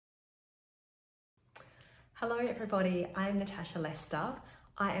Hello everybody, I'm Natasha Lester.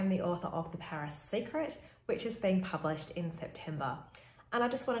 I am the author of The Paris Secret, which is being published in September. And I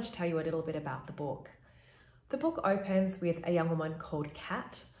just wanted to tell you a little bit about the book. The book opens with a young woman called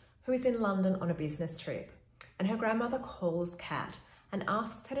Kat, who is in London on a business trip. And her grandmother calls Kat and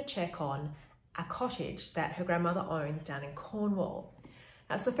asks her to check on a cottage that her grandmother owns down in Cornwall.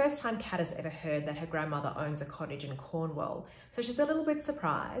 Now, it's the first time Kat has ever heard that her grandmother owns a cottage in Cornwall, so she's a little bit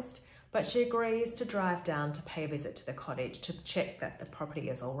surprised, but she agrees to drive down to pay a visit to the cottage to check that the property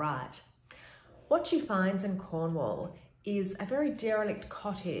is all right. What she finds in Cornwall is a very derelict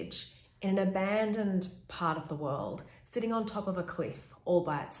cottage in an abandoned part of the world, sitting on top of a cliff all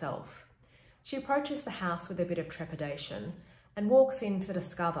by itself. She approaches the house with a bit of trepidation and walks in to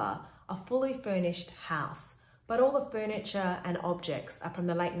discover a fully furnished house, but all the furniture and objects are from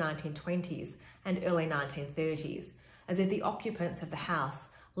the late 1920s and early 1930s, as if the occupants of the house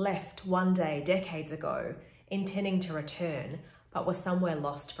left one day decades ago, intending to return, but were somewhere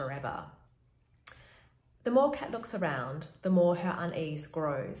lost forever. The more Kat looks around, the more her unease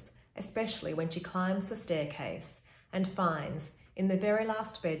grows, especially when she climbs the staircase and finds, in the very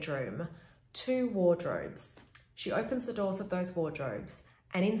last bedroom, 2 wardrobes. She opens the doors of those wardrobes,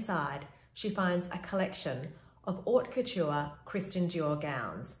 and inside she finds a collection of haute couture Christian Dior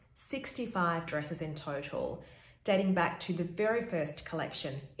gowns, 65 dresses in total, dating back to the very first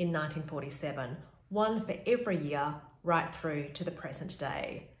collection in 1947, one for every year right through to the present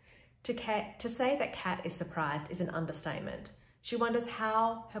day. To say that Kat is surprised is an understatement. She wonders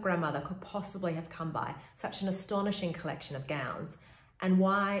how her grandmother could possibly have come by such an astonishing collection of gowns, and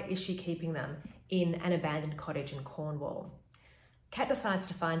why is she keeping them in an abandoned cottage in Cornwall. Kat decides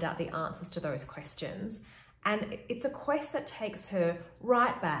to find out the answers to those questions, and it's a quest that takes her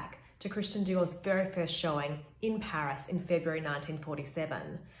right back to Christian Dior's very first showing in Paris in February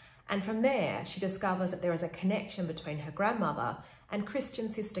 1947. And from there, she discovers that there is a connection between her grandmother and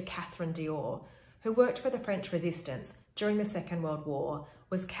Christian's sister Catherine Dior, who worked for the French resistance during the Second World War,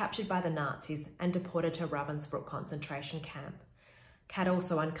 was captured by the Nazis and deported to Ravensbrück concentration camp. Kat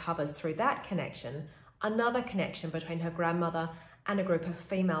also uncovers through that connection another connection between her grandmother and a group of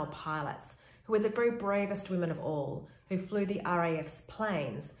female pilots who were the very bravest women of all, who flew the RAF's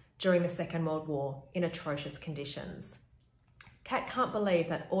planes during the Second World War in atrocious conditions. Kat can't believe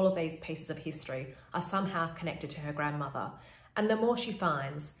that all of these pieces of history are somehow connected to her grandmother, and the more she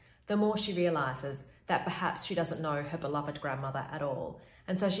finds, the more she realises that perhaps she doesn't know her beloved grandmother at all,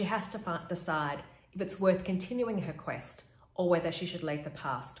 and so she has to decide if it's worth continuing her quest or whether she should leave the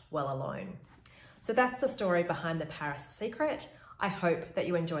past well alone. So that's the story behind The Paris Secret. I hope that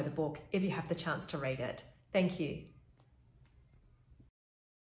you enjoy the book if you have the chance to read it. Thank you.